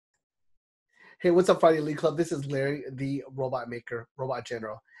Hey, what's up, Friday Elite Club? This is Larry, the robot maker, robot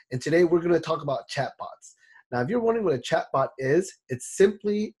general. And today we're going to talk about chatbots. Now, if you're wondering what a chatbot is, it's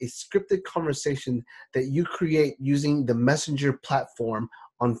simply a scripted conversation that you create using the Messenger platform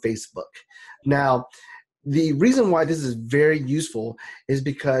on Facebook. Now, the reason why this is very useful is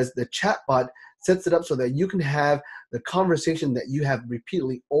because the chatbot sets it up so that you can have the conversation that you have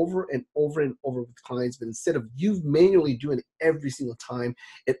repeatedly over and over and over with clients, but instead of you manually doing it every single time,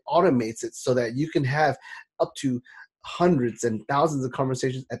 it automates it so that you can have up to hundreds and thousands of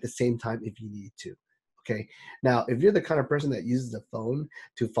conversations at the same time if you need to. Okay. Now, if you're the kind of person that uses the phone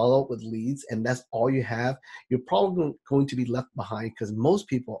to follow up with leads and that's all you have, you're probably going to be left behind because most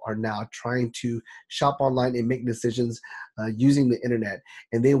people are now trying to shop online and make decisions using the internet,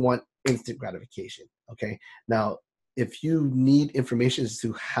 and they want instant gratification. Okay. Now, if you need information as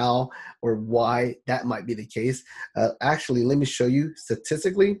to how or why that might be the case, actually, let me show you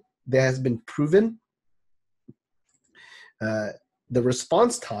statistically that has been proven the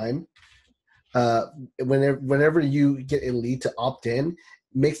response time whenever you get a lead to opt in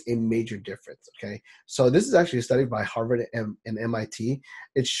makes a major difference. Okay, so this is actually a study by Harvard and MIT.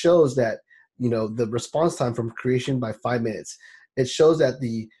 It shows that the response time from creation by 5 minutes. It shows that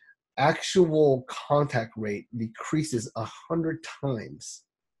the actual contact rate decreases 100 times.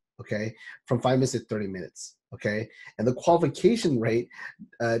 Okay, from 5 minutes to 30 minutes. Okay, and the qualification rate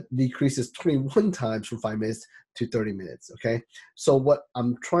decreases 21 times from 5 minutes to 30 minutes. Okay, so what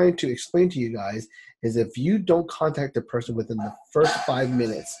I'm trying to explain to you guys is if you don't contact the person within the first 5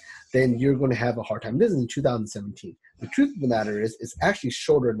 minutes, then you're going to have a hard time. This is in 2017. The truth of the matter is it's actually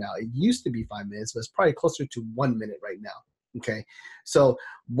shorter now. It used to be 5 minutes, but it's probably closer to 1 minute right now. Okay, so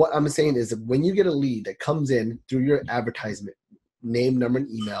what I'm saying is that when you get a lead that comes in through your advertisement, name, number, and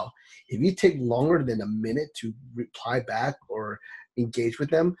email, if you take longer than a minute to reply back or engage with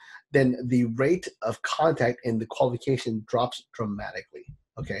them, then the rate of contact and the qualification drops dramatically.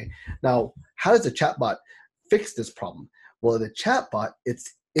 Okay. Now, how does the chatbot fix this problem? Well, the chatbot,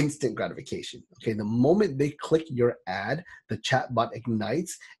 it's instant gratification. Okay. The moment they click your ad, the chatbot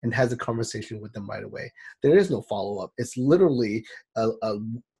ignites and has a conversation with them right away. There is no follow-up. It's literally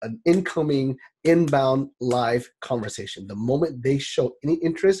an incoming inbound live conversation. The moment they show any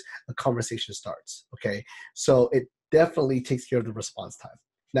interest, a conversation starts. Okay. So it definitely takes care of the response time.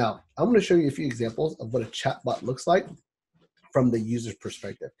 Now, I'm going to show you a few examples of what a chatbot looks like from the user's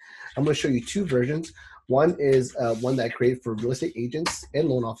perspective. I'm going to show you two versions. One is one that I created for real estate agents and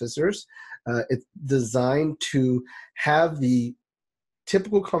loan officers. It's designed to have the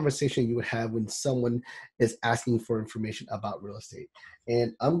typical conversation you would have when someone is asking for information about real estate.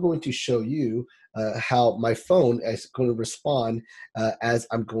 And I'm going to show you how my phone is going to respond as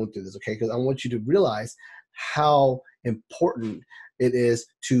I'm going through this, okay? Because I want you to realize how important it is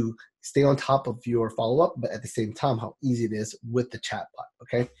to stay on top of your follow-up, but at the same time, how easy it is with the chatbot,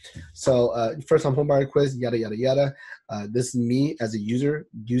 okay? So first-time homebuyer quiz, yada, yada, yada. This is me as a user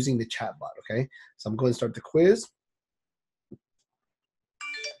using the chatbot, okay? So I'm going to start the quiz.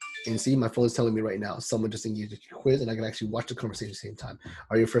 And see, my phone is telling me right now, someone just engaged a quiz, and I can actually watch the conversation at the same time.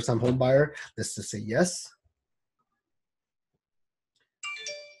 Are you a first-time home buyer? Let's just say yes.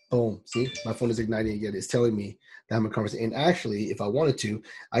 Boom, see, my phone is igniting again. It's telling me that I'm a conversation. And actually, if I wanted to,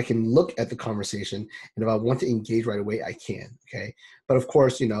 I can look at the conversation, and if I want to engage right away, I can, okay? But of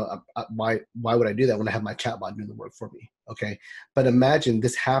course, why would I do that when I have my chatbot doing the work for me, okay? But imagine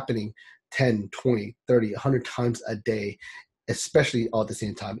this happening 10, 20, 30, 100 times a day, especially all at the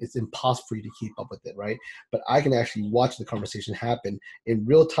same time. It's impossible for you to keep up with it, right? But I can actually watch the conversation happen in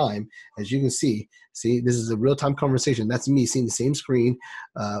real time. As you can see, this is a real-time conversation. That's me seeing the same screen.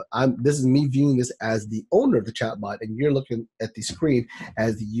 This is me viewing this as the owner of the chatbot, and you're looking at the screen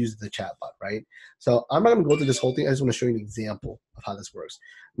as the user of the chatbot, right? So I'm not gonna go through this whole thing. I just wanna show you an example of how this works.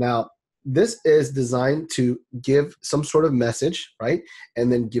 Now, this is designed to give some sort of message, right?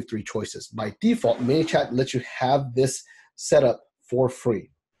 And then give 3 choices. By default, ManyChat lets you have this set up for free.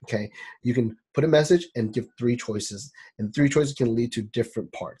 Okay, you can put a message and give 3 choices, and 3 choices can lead to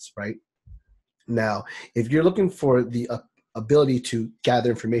different parts, right? Now, if you're looking for the ability to gather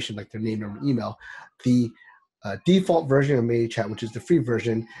information like their name, number, email, the default version of ManyChat, which is the free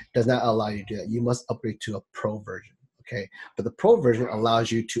version, does not allow you to do that. You must upgrade to a pro version. Okay, but the pro version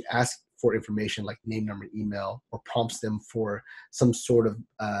allows you to ask for information like name, number, email, or prompts them for some sort of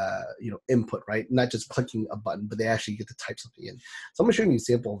input, right? Not just clicking a button, but they actually get to type something in. So I'm gonna show you an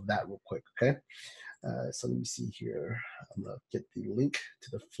example of that real quick, okay? So let me see here. I'm gonna get the link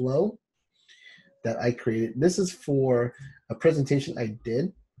to the flow that I created. This is for a presentation I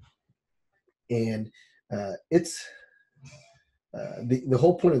did, and it's the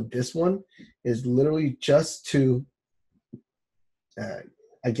whole point of this one is literally just to,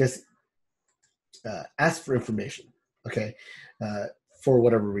 I guess, ask for information, okay, for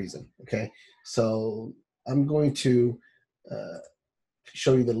whatever reason, okay? So I'm going to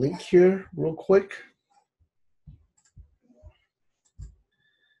show you the link here real quick.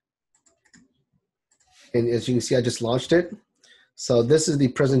 And as you can see, I just launched it. So this is the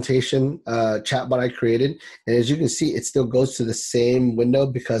presentation chatbot I created. And as you can see, it still goes to the same window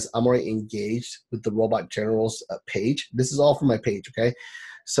because I'm already engaged with the Robot Generals page. This is all from my page, okay?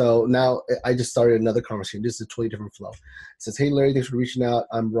 So now I just started another conversation. This is a totally different flow. It says, hey, Larry, thanks for reaching out.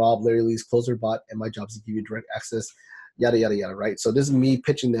 I'm Rob, Larry Lee's closer bot, and my job is to give you direct access, yada, yada, yada, right? So this is me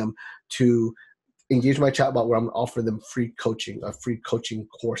pitching them to engage my chatbot where I'm gonna offer them free coaching, free coaching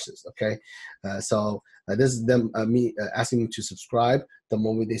courses, okay? So this is them, me asking them to subscribe. The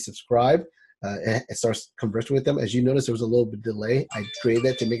moment they subscribe, it starts conversing with them. As you notice, there was a little bit of delay. I created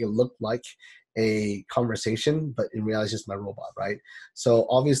that to make it look like a conversation, but in reality, it's just my robot, right? So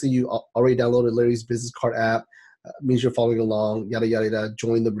obviously you already downloaded Larry's business card app, means you're following along, yada, yada, yada,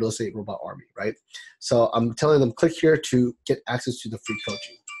 join the real estate robot army, right? So I'm telling them, click here to get access to the free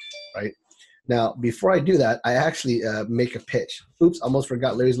coaching, right? Now, before I do that, I actually make a pitch. Oops, almost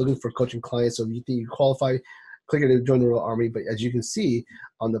forgot. Larry's looking for coaching clients. So if you think you qualify, click here to join the Royal Army. But as you can see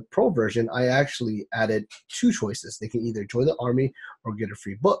on the pro version, I actually added two choices. They can either join the Army or get a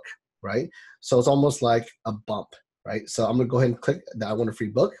free book, right? So it's almost like a bump, right? So I'm going to go ahead and click that I want a free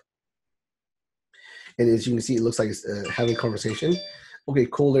book. And as you can see, it looks like it's having a conversation. Okay,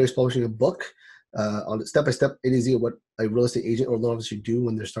 cool. Larry's publishing a book. On step-by-step A to Z of what a real estate agent or loan officer should do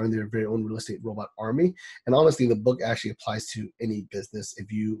when they're starting their very own real estate robot army. And honestly, the book actually applies to any business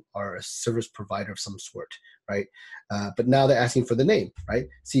if you are a service provider of some sort, right? But now they're asking for the name, right?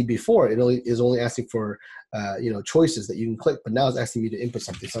 See, before it is only asking for choices that you can click, but now it's asking me to input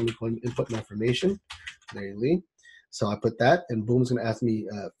something. So I'm going to input my information, Larry Lee. So I put that, and boom, it's going to ask me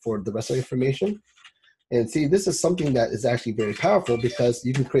for the rest of the information. And see, this is something that is actually very powerful because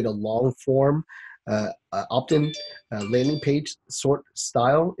you can create a long form opt-in landing page sort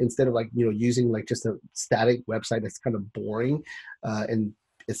style instead of using like just a static website that's kind of boring and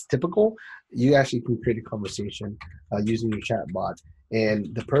it's typical. You actually can create a conversation using your chat bot,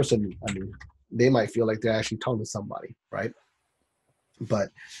 and the person, they might feel like they're actually talking to somebody, right? But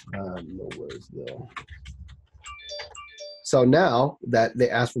no worries though. So now that they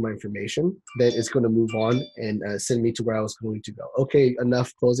asked for my information, then it's going to move on and send me to where I was going to go. Okay,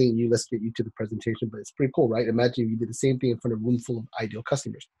 enough closing you. Let's get you to the presentation. But it's pretty cool, right? Imagine if you did the same thing in front of a room full of ideal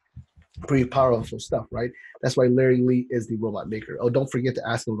customers. Pretty powerful stuff, right? That's why Larry Lee is the robot maker. Oh, don't forget to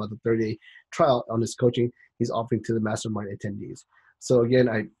ask him about the 30-day trial on his coaching he's offering to the mastermind attendees. So again,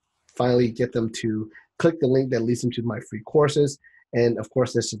 I finally get them to click the link that leads them to my free courses. And of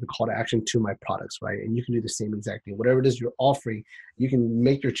course, this is the call to action to my products, right? And you can do the same exact thing. Whatever it is you're offering, you can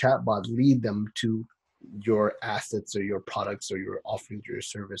make your chatbot lead them to your assets or your products or your offerings or your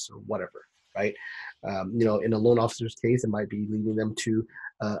service or whatever, right? In a loan officer's case, it might be leading them to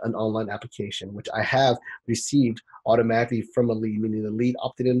an online application, which I have received automatically from a lead, meaning the lead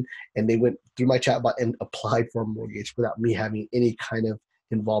opted in and they went through my chatbot and applied for a mortgage without me having any kind of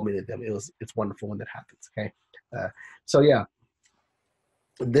involvement in them. It's wonderful when that happens, okay? So yeah.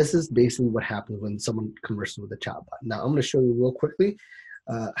 This is basically what happens when someone converses with a chatbot. Now, I'm going to show you real quickly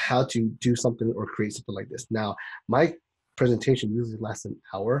how to do something or create something like this. Now, my presentation usually lasts an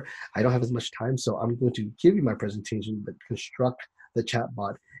hour. I don't have as much time, so I'm going to give you my presentation, but construct the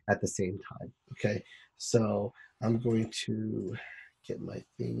chatbot at the same time, okay? So I'm going to get my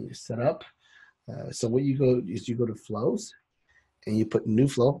thing set up. So what you go is you go to flows, and you put new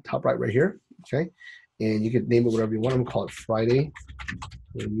flow, top right here, okay? And you can name it whatever you want. I'm gonna call it Friday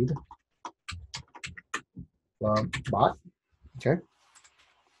Lead Bot, okay?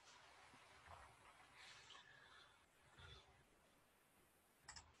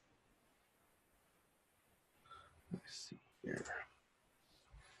 Let's see here.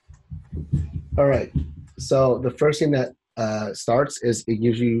 All right, so the first thing that starts is it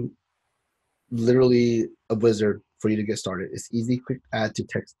gives you literally a wizard for you to get started. It's easy, quick add to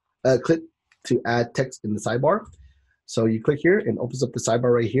text, click to add text in the sidebar. So you click here and opens up the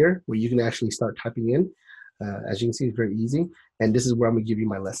sidebar right here where you can actually start typing in. As you can see, it's very easy. And this is where I'm gonna give you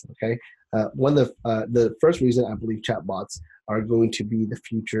my lesson, okay? One of the first reason I believe chatbots are going to be the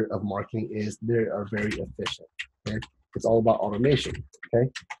future of marketing is they are very efficient, okay? It's all about automation,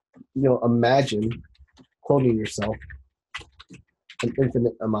 okay? Imagine quoting yourself an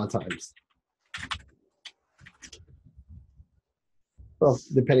infinite amount of times. Well,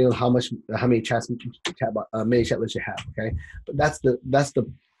 depending on how many many chat lists you have. Okay, but that's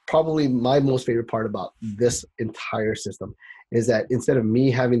the probably my most favorite part about this entire system is that instead of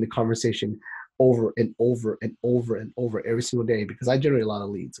me having the conversation over and over and over and over every single day, because I generate a lot of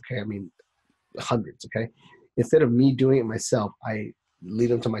leads. Okay, I mean hundreds. Okay, instead of me doing it myself, I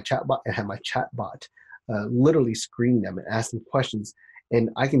lead them to my chatbot and have my chatbot literally screen them and ask them questions. And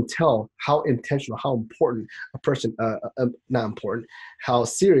I can tell how intentional, how important a person, not important, how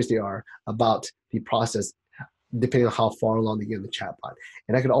serious they are about the process, depending on how far along they get in the chatbot.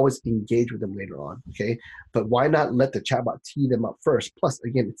 And I can always engage with them later on, okay? But why not let the chatbot tee them up first? Plus,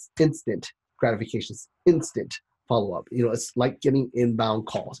 again, it's instant gratification, instant follow-up. You know, it's like getting inbound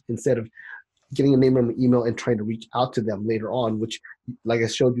calls instead of getting a name and email and trying to reach out to them later on, which, like I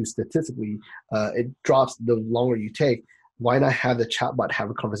showed you statistically, it drops the longer you take. Why not have the chatbot have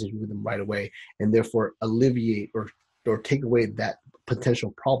a conversation with them right away and therefore alleviate or take away that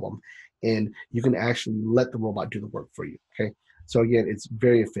potential problem? And you can actually let the robot do the work for you, okay? So again, it's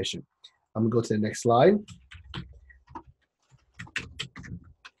very efficient. I'm gonna go to the next slide.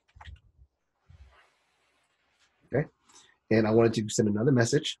 Okay, and I wanted to send another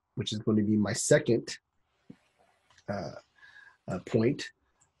message, which is going to be my second point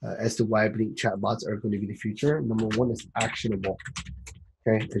as to why I believe chatbots are going to be the future. Number one is actionable.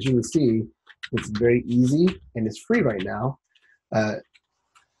 Okay, as you can see, it's very easy and it's free right now.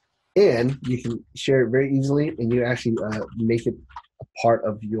 And you can share it very easily, and you actually make it a part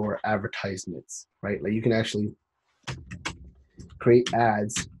of your advertisements, right? Like you can actually create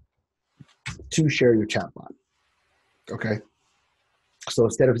ads to share your chatbot. Okay. So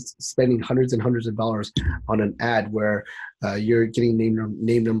instead of spending hundreds and hundreds of dollars on an ad where you're getting name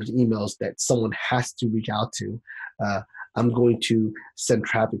numbers, emails that someone has to reach out to, I'm going to send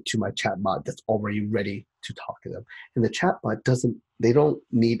traffic to my chatbot that's already ready to talk to them. And the chatbot they don't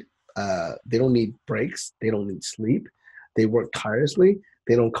need breaks. They don't need sleep. They work tirelessly.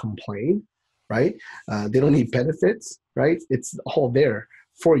 They don't complain, right? They don't need benefits, right? It's all there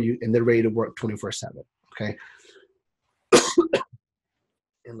for you, and they're ready to work 24/7. Okay.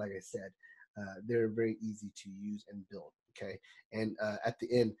 And like I said, they're very easy to use and build. Okay. And at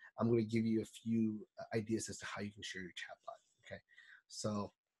the end, I'm going to give you a few ideas as to how you can share your chatbot. Okay.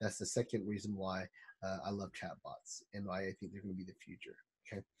 So that's the second reason why I love chatbots and why I think they're going to be the future.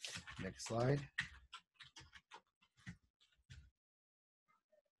 Okay. Next slide.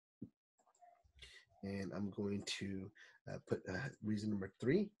 And I'm going to put reason number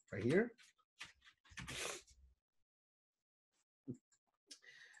 3 right here.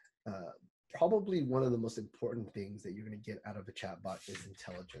 Probably one of the most important things that you're going to get out of a chatbot is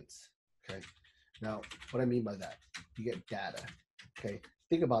intelligence. Okay. Now, what I mean by that, you get data. Okay.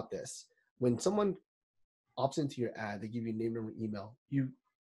 Think about this. When someone opts into your ad, they give you name, number, email. You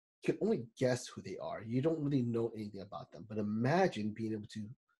can only guess who they are. You don't really know anything about them. But imagine being able to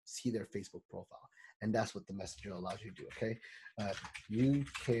see their Facebook profile. And that's what the messenger allows you to do. Okay. You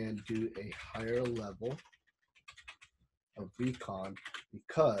can do a higher level of recon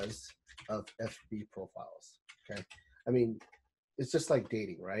because of FB profiles. Okay. I mean, it's just like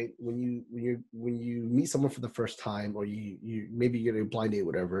dating, right? When you meet someone for the first time, or you maybe you're getting a blind date,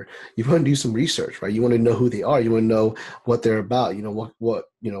 whatever, you want to do some research, right? You want to know who they are. You want to know what they're about. You know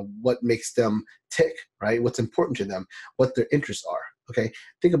what makes them tick, right? What's important to them, what their interests are. Okay.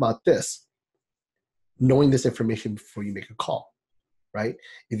 Think about this. Knowing this information before you make a call, right?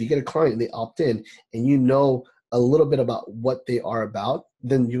 If you get a client and they opt in, and you know a little bit about what they are about,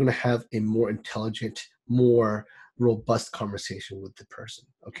 then you're going to have a more intelligent, more robust conversation with the person.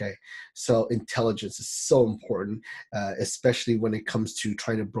 Okay. So intelligence is so important, especially when it comes to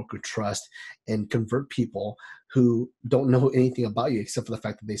trying to broker trust and convert people who don't know anything about you except for the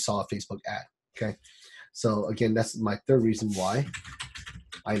fact that they saw a Facebook ad. Okay. So again, that's my third reason why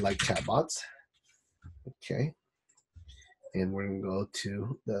I like chatbots. Okay. And we're going to go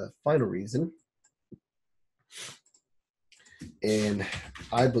to the final reason. And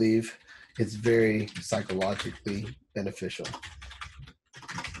I believe it's very psychologically beneficial.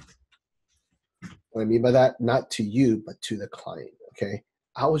 What I mean by that, not to you, but to the client, okay?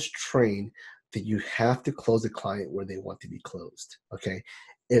 I was trained that you have to close the client where they want to be closed, okay?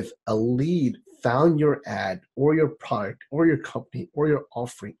 If a lead found your ad or your product or your company or your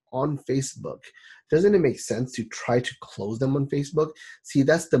offering on Facebook, doesn't it make sense to try to close them on Facebook? See,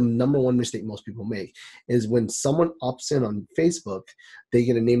 that's the number one mistake most people make, is when someone opts in on Facebook, they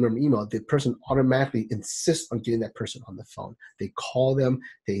get a name or email, the person automatically insists on getting that person on the phone. They call them,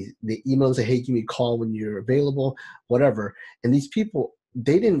 they email and say, hey, give me a call when you're available, whatever. And these people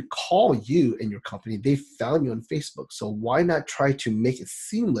they didn't call you in your company, they found you on Facebook. So why not try to make it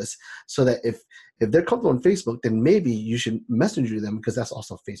seamless so that if they're comfortable on Facebook, then maybe you should messenger them, because that's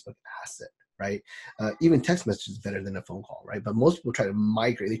also a Facebook asset, right? Even text message is better than a phone call, right? But most people try to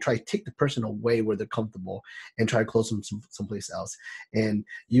migrate. They try to take the person away where they're comfortable and try to close them someplace else. And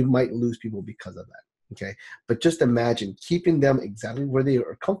you might lose people because of that. Okay, but just imagine keeping them exactly where they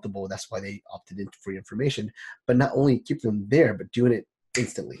are comfortable. That's why they opted in for your information. But not only keep them there, but doing it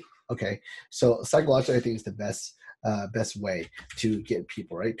instantly. Okay, so psychologically, I think is the best way to get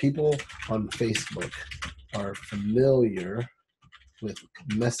people, right? People on Facebook are familiar with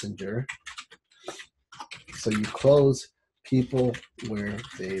Messenger, so you close people where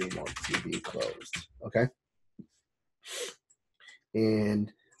they want to be closed. Okay,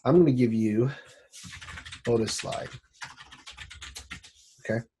 and I'm going to give you bonus slide.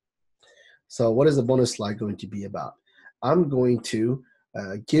 Okay, so what is the bonus slide going to be about? I'm going to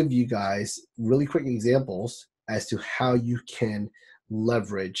give you guys really quick examples as to how you can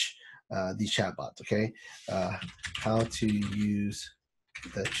leverage these chatbots. Okay, how to use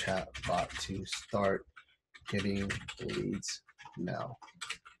the chatbot to start getting leads now.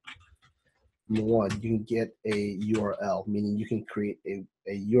 Number one, you can get a URL, meaning you can create a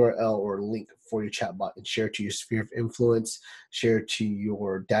URL or a link for your chatbot and share it to your sphere of influence, share it to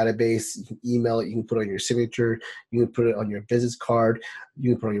your database. You can email it, you can put it on your signature, you can put it on your business card,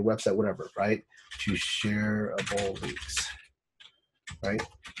 you can put it on your website, whatever, right? To shareable links, right?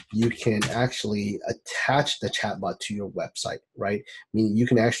 You can actually attach the chatbot to your website, right? Meaning you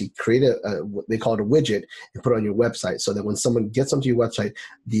can actually create what they call it a widget and put it on your website, so that when someone gets onto your website,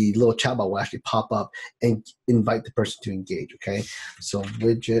 the little chatbot will actually pop up and invite the person to engage, okay? So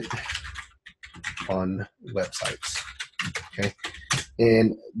widget on websites, okay?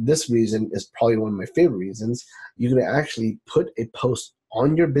 And this reason is probably one of my favorite reasons. You can actually put a post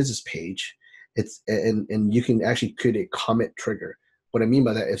on your business page, and you can actually create a comment trigger. What I mean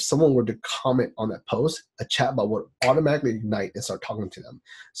by that, if someone were to comment on that post, a chatbot would automatically ignite and start talking to them.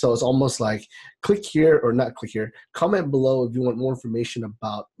 So it's almost like click here, or not click here, comment below if you want more information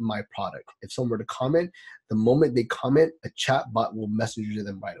about my product. If someone were to comment, the moment they comment, a chatbot will message to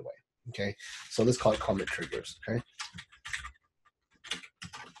them right away. Okay, so let's call it comment triggers. Okay.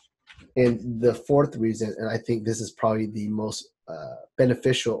 And the fourth reason, and I think this is probably the most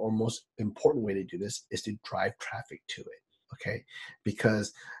beneficial or most important way to do this, is to drive traffic to it. Okay,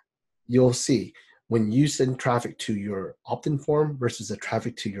 because you'll see when you send traffic to your opt-in form versus the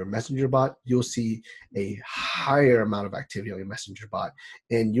traffic to your messenger bot, you'll see a higher amount of activity on your messenger bot,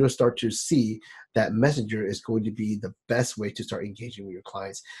 and you'll start to see that messenger is going to be the best way to start engaging with your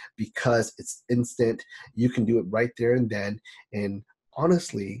clients, because it's instant. You can do it right there and then. And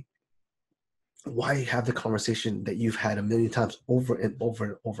honestly, why have the conversation that you've had a million times over and over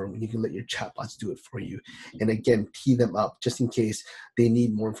and over when you can let your chatbots do it for you? And again, tee them up just in case they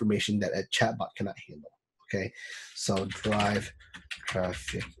need more information that a chatbot cannot handle. Okay, so drive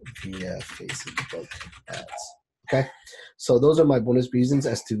traffic via Facebook ads. Okay, so those are my bonus reasons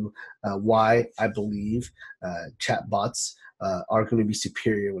as to why I believe chatbots are going to be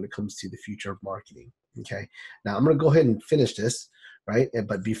superior when it comes to the future of marketing. Okay, now I'm going to go ahead and finish this, right?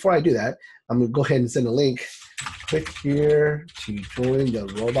 But before I do that, I'm going to go ahead and send a link. Click here to join the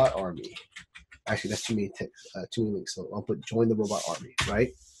robot army. Actually, that's too many links. So I'll put join the robot army, right?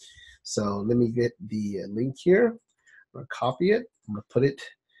 So let me get the link here. I'm going to copy it. I'm going to put it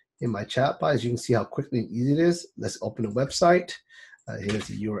in my chat box. As you can see how quickly and easy it is. Let's open a website. Here's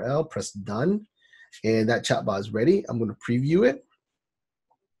the URL. Press done. And that chat box is ready. I'm going to preview it.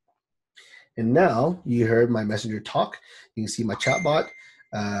 And now you heard my messenger talk. You can see my chatbot.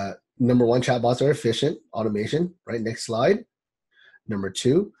 Number one, chatbots are efficient, automation, right? Next slide. Number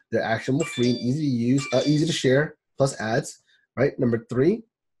two, they're actionable, free, and easy to use, easy to share, plus ads, right? Number three,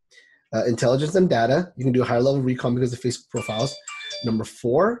 intelligence and data. You can do a higher level recon because of Facebook profiles. Number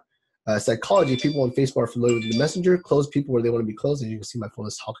four, psychology. People on Facebook are familiar with the messenger. Close people where they want to be closed. And you can see my phone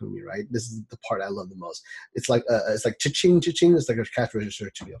is talking to me, right? This is the part I love the most. It's like cha-ching, cha-ching. It's like a cash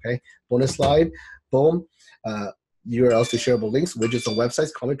register to me, okay? Bonus slide, boom. URLs to shareable links, widgets on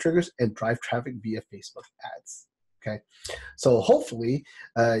websites, comment triggers, and drive traffic via Facebook ads. Okay, so hopefully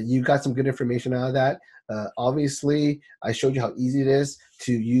you got some good information out of that. Obviously, I showed you how easy it is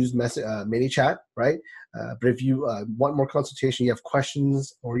to use ManyChat, right? But if you want more consultation, you have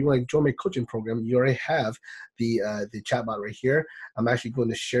questions, or you want to join my coaching program, you already have the chatbot right here. I'm actually going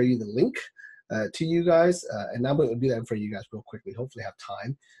to share you the link to you guys, and I'm going to do that for you guys real quickly. Hopefully, I have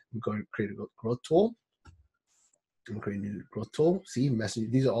time. I'm going to create a growth tool. I'm going to create a new growth tool. See,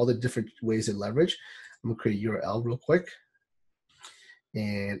 message. These are all the different ways to leverage. I'm going to create a URL real quick.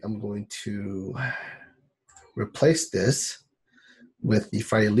 And I'm going to replace this with the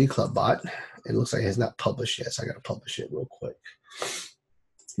Friday Lead Club bot. It looks like it's not published yet, so I got to publish it real quick.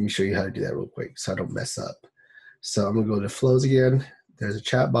 Let me show you how to do that real quick so I don't mess up. So I'm going to go to flows again. There's a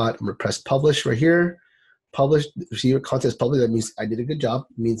chat bot. I'm going to press publish right here. Publish, receiver content is published. That means I did a good job.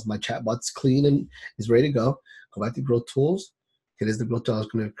 It means my chat bot's clean and is ready to go. Go back to growth tools. Okay, this is the growth tool I was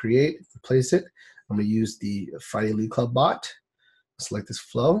going to create, replace it. I'm going to use the Friday Lead Club bot. Select this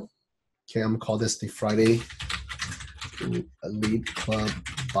flow. Okay, I'm going to call this the Friday Lead Club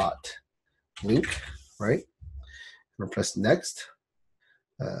bot link, right? I'm going to press next.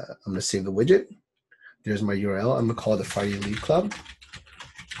 I'm going to save the widget. There's my URL. I'm going to call it the Friday Lead Club.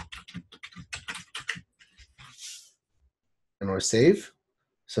 And or save.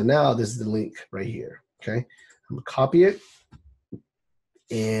 So now this is the link right here. Okay, I'm going to copy it.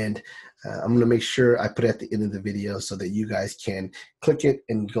 And I'm going to make sure I put it at the end of the video so that you guys can click it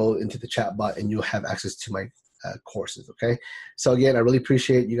and go into the chat bot and you'll have access to my courses, okay? So again, I really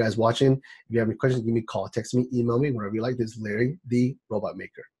appreciate you guys watching. If you have any questions, give me a call, text me, email me, whatever you like. This is Larry, the Robot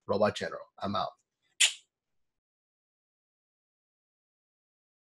Maker, Robot General. I'm out.